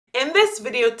this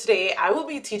video today, I will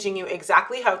be teaching you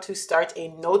exactly how to start a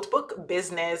notebook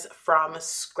business from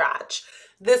scratch.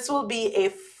 This will be a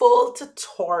full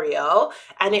tutorial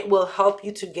and it will help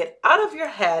you to get out of your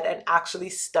head and actually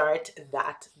start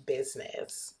that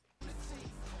business.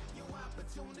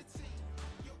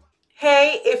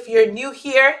 Hey, if you're new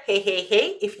here,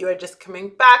 hey. If you are just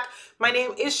coming back, my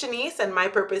name is Shanice and my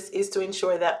purpose is to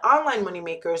ensure that online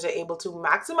moneymakers are able to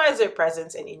maximize their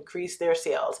presence and increase their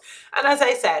sales. And as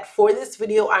I said, for this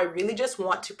video, I really just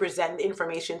want to present the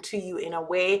information to you in a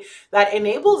way that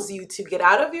enables you to get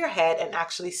out of your head and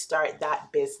actually start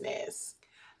that business.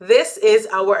 This is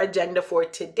our agenda for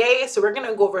today. So we're going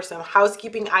to go over some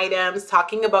housekeeping items,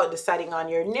 talking about deciding on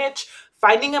your niche,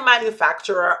 finding a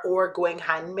manufacturer, or going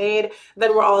handmade.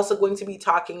 Then we're also going to be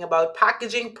talking about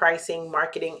packaging, pricing,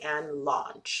 marketing, and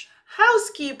launch.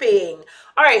 Housekeeping.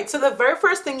 All right, so the very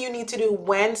first thing you need to do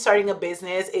when starting a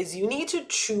business is you need to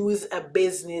choose a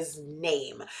business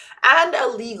name and a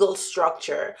legal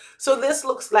structure. So this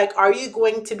looks like, are you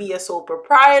going to be a sole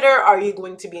proprietor? Are you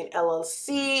going to be an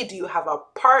LLC? Do you have a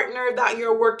partner that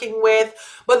you're working with?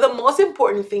 But the most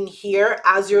important thing here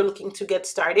as you're looking to get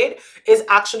started is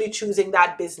actually choosing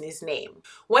that business name.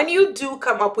 When you do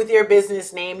come up with your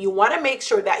business name, you want to make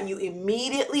sure that you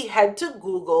immediately head to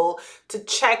Google to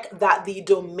check that the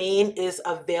domain is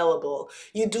available.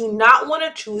 You do not want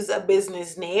to choose a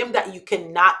business name that you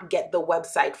cannot get the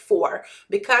website for,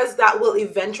 because that will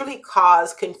eventually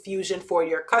cause confusion for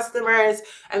your customers.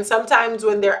 And sometimes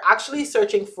when they're actually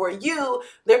searching for you,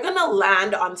 they're going to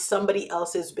land on somebody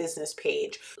else's business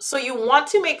page. So you want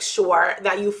to make sure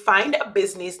that you find a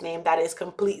business name that is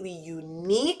completely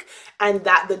unique and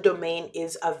that the domain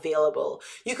is available.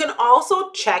 You can also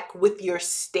check with your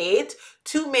state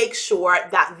to make sure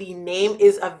that the name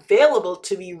is available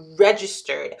to be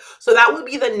registered. So that would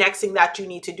be the next thing that you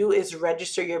need to do, is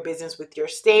register your business with your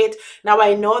state. Now,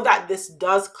 I know that this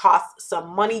does cost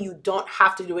some money. You don't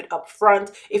have to do it up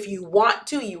front. If you want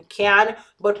to, you can.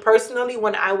 But personally,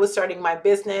 when I was starting my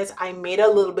business, I made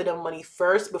a little bit of money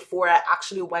first before I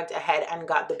actually went ahead and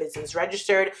got the business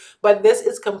registered. But this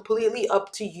is completely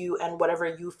up to you and whatever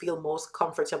you feel most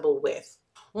comfortable with.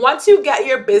 Once you get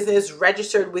your business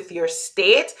registered with your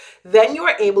state, then you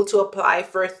are able to apply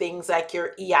for things like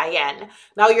your EIN.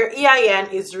 Now, your EIN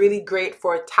is really great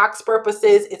for tax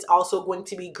purposes. It's also going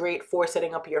to be great for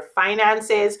setting up your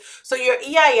finances. So your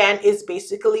EIN is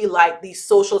basically like the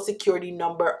social security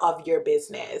number of your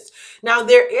business. Now,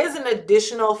 there is an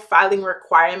additional filing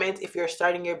requirement if you're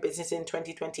starting your business in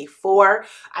 2024.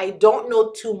 I don't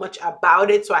know too much about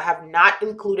it, so I have not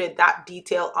included that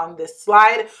detail on this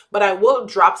slide, but I will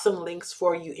drop some links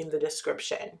for you in the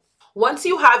description. Once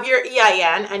you have your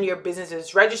EIN and your business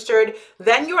is registered,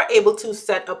 then you are able to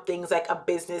set up things like a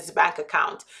business bank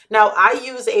account. Now, I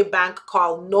use a bank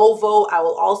called Novo. I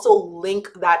will also link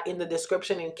that in the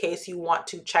description in case you want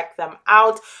to check them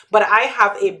out. But I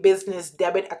have a business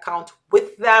debit account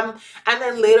with them. And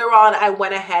then later on, I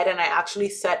went ahead and I actually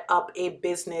set up a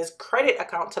business credit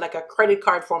account, so like a credit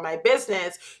card for my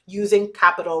business using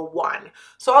Capital One.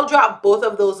 So I'll drop both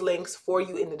of those links for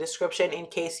you in the description in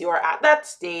case you are at that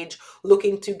stage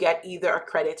looking to get either a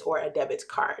credit or a debit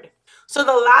card. So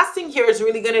the last thing here is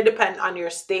really going to depend on your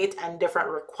state and different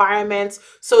requirements.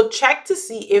 So check to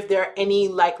see if there are any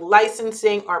like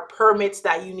licensing or permits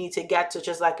that you need to get, such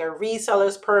as like a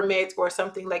reseller's permit or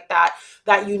something like that,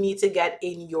 that you need to get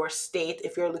in your state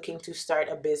if you're looking to start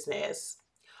a business.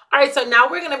 All right, so now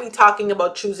we're going to be talking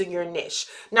about choosing your niche.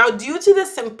 Now, due to the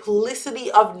simplicity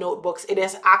of notebooks, it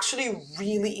is actually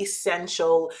really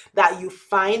essential that you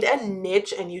find a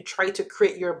niche and you try to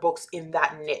create your books in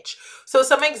that niche. So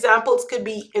some examples could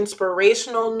be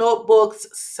inspirational notebooks,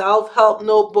 self-help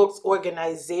notebooks,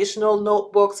 organizational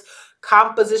notebooks,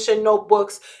 composition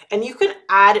notebooks, and you can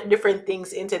add different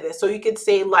things into this. So you could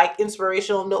say like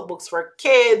inspirational notebooks for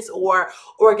kids or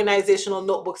organizational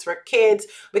notebooks for kids,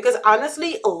 because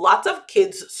honestly, a lot of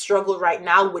kids struggle right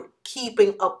now with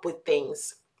keeping up with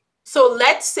things. So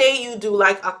let's say you do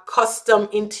like a custom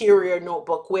interior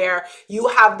notebook where you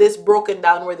have this broken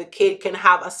down where the kid can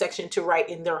have a section to write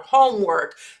in their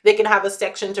homework. They can have a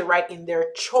section to write in their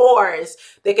chores.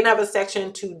 They can have a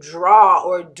section to draw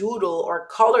or doodle or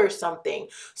color something.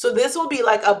 So this will be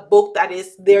like a book that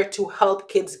is there to help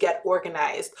kids get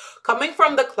organized. Coming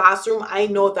from the classroom, I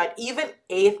know that even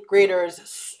 8th graders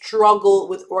struggle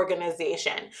with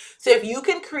organization. So if you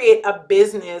can create a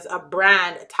business, a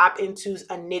brand, tap into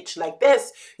a niche like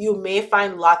this, you may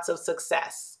find lots of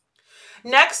success.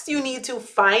 Next, you need to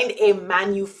find a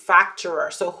manufacturer.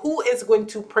 So who is going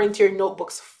to print your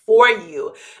notebooks for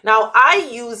you. Now, I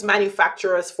use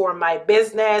manufacturers for my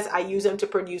business. I use them to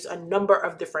produce a number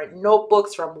of different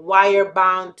notebooks, from wire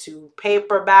bound to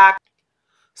paperback.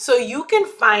 So you can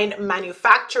find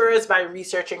manufacturers by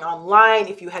researching online.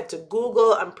 If you head to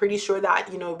Google, I'm pretty sure that,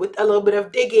 with a little bit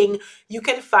of digging, you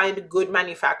can find good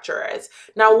manufacturers.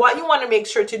 Now, what you want to make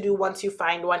sure to do once you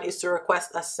find one is to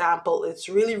request a sample. It's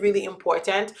really, really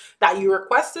important that you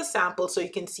request a sample so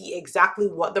you can see exactly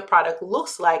what the product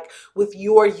looks like with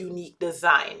your unique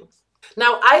design.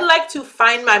 Now, I like to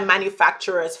find my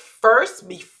manufacturers first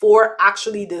before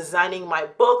actually designing my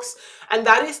books. And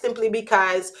that is simply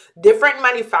because different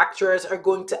manufacturers are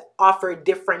going to offer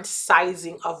different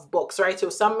sizing of books, right? So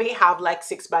some may have like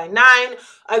 6x9,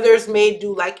 others may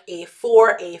do like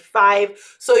A4, A5.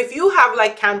 So if you have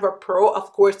like Canva Pro,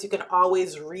 of course, you can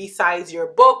always resize your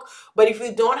book. But if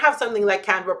you don't have something like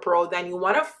Canva Pro, then you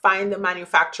want to find the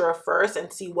manufacturer first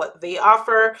and see what they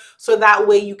offer. So that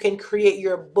way you can create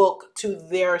your book to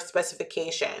their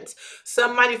specifications.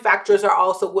 Some manufacturers are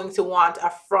also going to want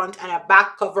a front and a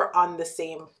back cover on the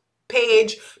same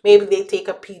page. Maybe they take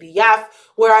a PDF,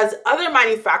 whereas other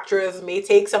manufacturers may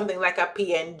take something like a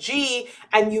PNG,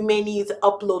 and you may need to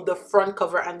upload the front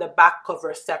cover and the back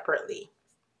cover separately.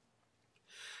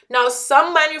 Now,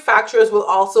 some manufacturers will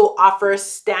also offer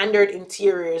standard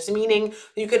interiors, meaning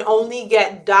you can only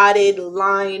get dotted,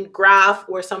 line, graph,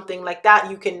 or something like that.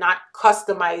 You cannot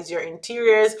customize your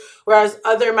interiors, whereas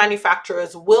other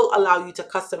manufacturers will allow you to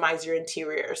customize your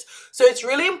interiors. So it's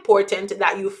really important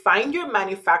that you find your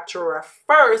manufacturer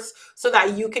first so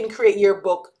that you can create your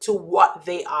book to what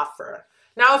they offer.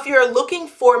 Now, if you're looking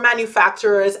for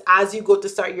manufacturers as you go to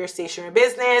start your stationery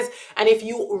business, and if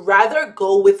you rather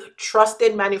go with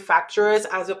trusted manufacturers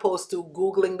as opposed to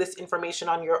Googling this information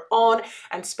on your own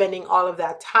and spending all of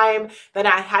that time, then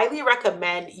I highly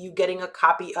recommend you getting a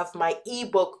copy of my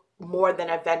ebook, More Than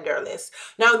a Vendor List.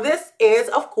 Now, this is,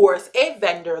 of course, a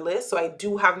vendor list. So I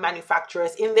do have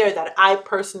manufacturers in there that I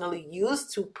personally use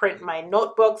to print my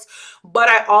notebooks, but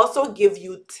I also give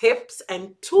you tips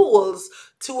and tools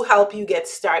to help you get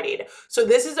started. So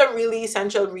this is a really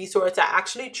essential resource. I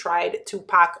actually tried to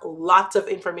pack lots of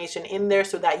information in there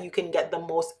so that you can get the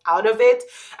most out of it.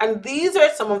 And these are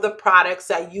some of the products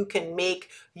that you can make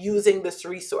using this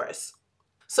resource.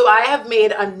 So I have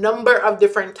made a number of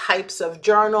different types of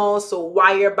journals, so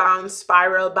wire bound,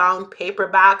 spiral bound,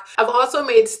 paperback. I've also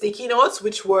made sticky notes,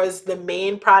 which was the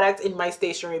main product in my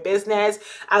stationery business,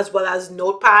 as well as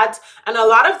notepads. And a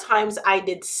lot of times I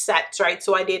did sets, right?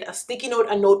 So I did a sticky note,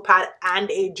 a notepad,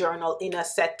 and a journal in a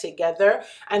set together.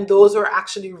 And those were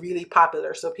actually really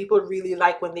popular. So people really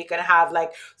like when they can have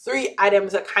like 3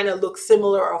 items that kind of look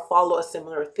similar or follow a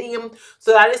similar theme.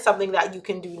 So that is something that you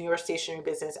can do in your stationery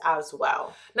business as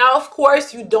well. Now, of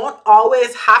course, you don't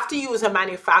always have to use a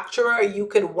manufacturer. You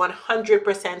could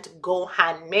 100% go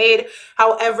handmade.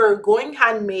 However, going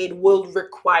handmade will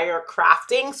require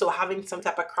crafting. So having some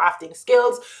type of crafting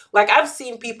skills. Like I've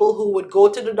seen people who would go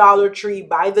to the Dollar Tree,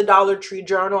 buy the Dollar Tree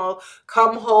journal,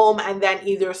 come home and then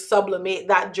either sublimate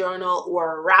that journal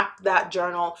or wrap that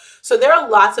journal. So there are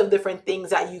lots of different things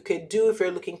that you could do if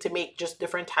you're looking to make just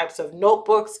different types of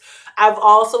notebooks. I've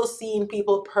also seen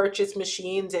people purchase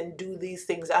machines and do these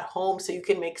things at home. So you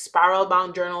can make spiral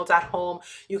bound journals at home.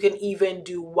 You can even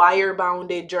do wire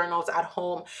bounded journals at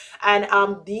home. And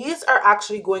these are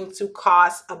actually going to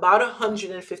cost about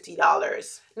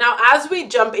 $150. Now, as we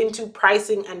jump into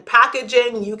pricing and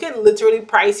packaging, you can literally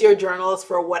price your journals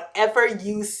for whatever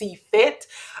you see fit.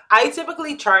 I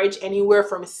typically charge anywhere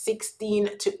from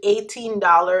 $16 to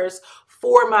 $18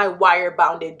 for my wire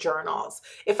bounded journals.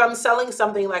 If I'm selling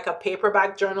something like a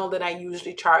paperback journal, then I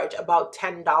usually charge about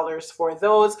 $10 for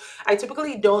those. I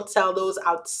typically don't sell those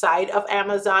outside of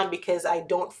Amazon because I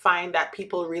don't find that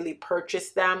people really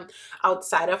purchase them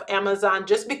outside of Amazon,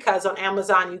 just because on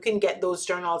Amazon you can get those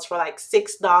journals for like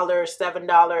 $6,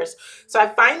 $7. So I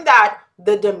find that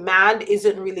the demand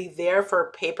isn't really there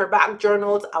for paperback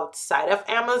journals outside of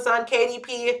Amazon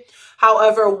KDP.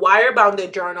 However, wire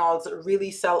bounded journals really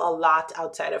sell a lot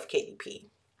outside of KDP.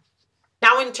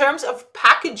 Now, in terms of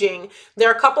packaging, there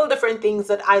are a couple of different things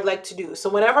that I like to do. So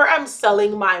whenever I'm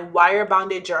selling my wire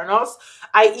bounded journals,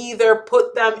 I either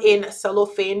put them in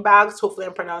cellophane bags. Hopefully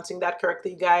I'm pronouncing that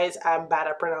correctly, guys. I'm bad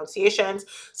at pronunciations.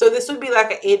 So this would be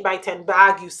like an 8x10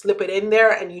 bag. You slip it in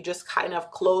there and you just kind of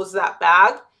close that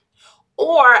bag.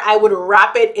 or I would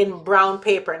wrap it in brown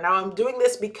paper. Now I'm doing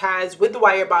this because with the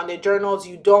wire bonded journals,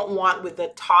 you don't want with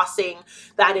the tossing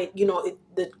that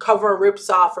the cover rips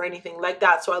off or anything like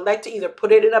that. So I like to either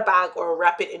put it in a bag or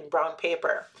wrap it in brown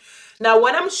paper. Now,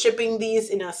 when I'm shipping these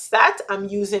in a set, I'm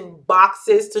using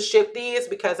boxes to ship these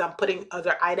because I'm putting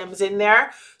other items in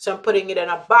there. So I'm putting it in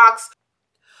a box.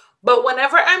 But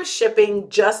whenever I'm shipping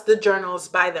just the journals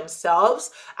by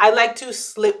themselves, I like to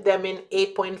slip them in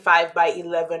 8.5 by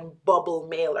 11 bubble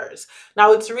mailers.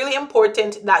 Now, it's really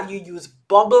important that you use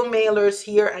bubble mailers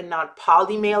here and not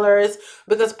poly mailers,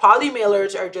 because poly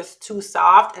mailers are just too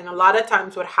soft. And a lot of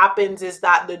times what happens is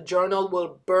that the journal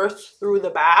will burst through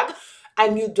the bag.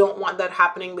 And you don't want that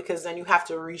happening because then you have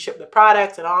to reship the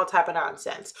product and all type of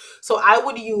nonsense. So I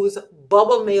would use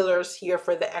bubble mailers here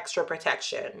for the extra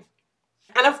protection.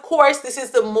 And of course, this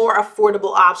is the more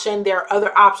affordable option. There are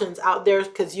other options out there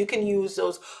because you can use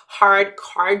those hard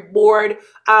cardboard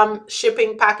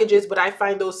shipping packages, but I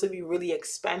find those to be really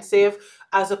expensive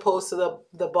as opposed to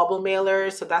the bubble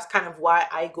mailers. So that's kind of why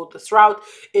I go this route.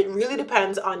 It really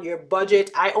depends on your budget.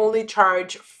 I only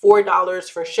charge $4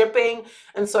 for shipping,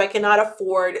 and so I cannot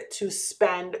afford to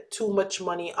spend too much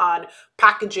money on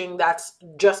packaging that's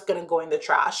just gonna go in the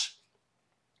trash.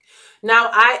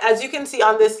 Now, as you can see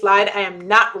on this slide, I am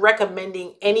not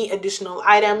recommending any additional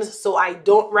items. So I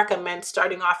don't recommend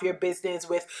starting off your business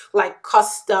with like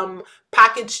custom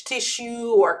package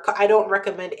tissue, or I don't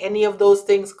recommend any of those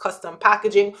things, custom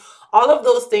packaging. All of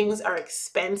those things are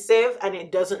expensive and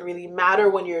it doesn't really matter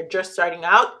when you're just starting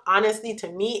out. Honestly, to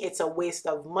me, it's a waste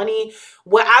of money.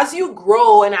 Well, as you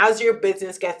grow and as your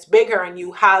business gets bigger and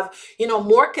you have,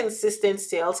 more consistent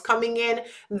sales coming in,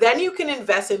 then you can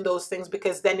invest in those things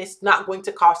because then it's not going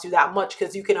to cost you that much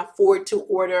because you can afford to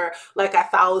order like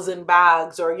 1,000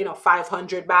 bags or,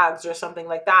 500 bags or something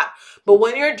like that. But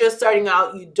when you're just starting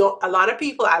out, a lot of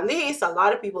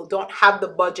people don't have the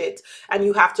budget and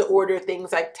you have to order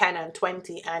things like 10 and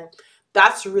 20, and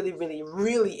that's really, really,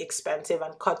 really expensive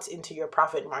and cuts into your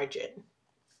profit margin.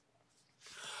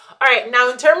 All right, now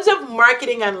in terms of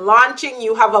marketing and launching,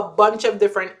 you have a bunch of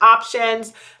different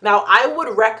options. Now, I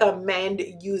would recommend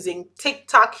using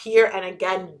TikTok here and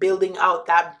again, building out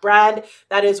that brand.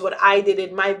 That is what I did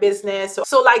in my business.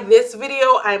 So like this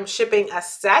video, I'm shipping a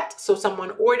set. So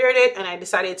someone ordered it and I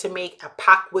decided to make a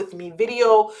pack with me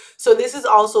video. So this is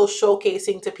also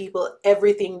showcasing to people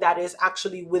everything that is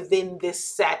actually within this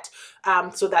set,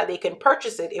 so that they can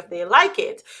purchase it if they like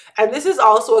it. And this is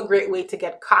also a great way to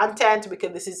get content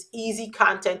because this is easy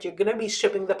content. You're going to be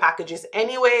shipping the packages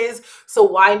anyways, so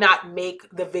why not make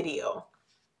the video?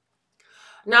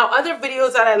 Now, other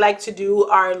videos that I like to do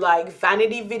are like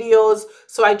vanity videos.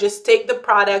 So I just take the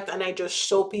product and I just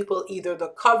show people either the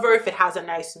cover if it has a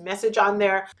nice message on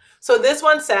there. So this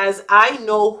one says, "I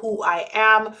know who I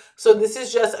am." So this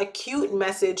is just a cute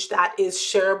message that is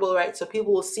shareable, right? So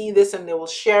people will see this and they will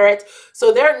share it.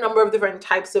 So there are a number of different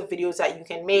types of videos that you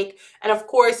can make. And of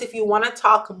course, if you want to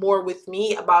talk more with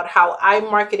me about how I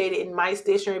marketed in my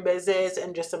stationery business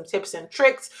and just some tips and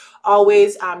tricks,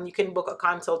 always you can book a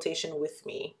consultation with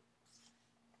me.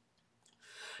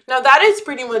 Now that is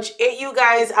pretty much it, you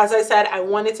guys. As I said, I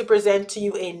wanted to present to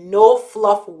you a no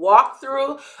fluff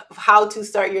walkthrough of how to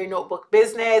start your notebook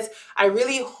business. I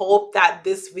really hope that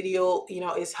this video,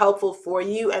 is helpful for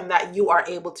you and that you are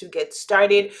able to get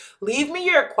started. Leave me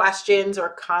your questions or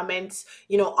comments,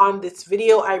 on this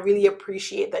video. I really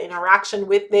appreciate the interaction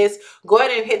with this. Go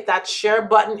ahead and hit that share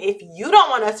button if you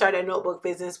don't want to start a notebook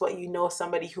business, but you know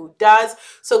somebody who does.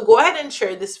 So go ahead and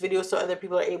share this video so other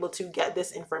people are able to get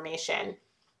this information.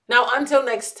 Now, until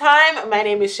next time, my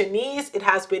name is Shanice. It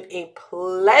has been a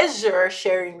pleasure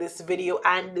sharing this video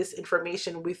and this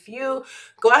information with you.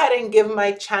 Go ahead and give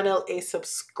my channel a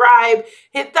subscribe.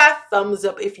 Hit that thumbs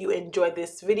up if you enjoyed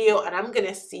this video, and I'm going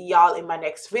to see y'all in my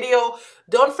next video.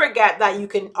 Don't forget that you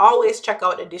can always check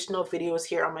out additional videos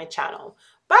here on my channel.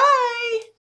 Bye!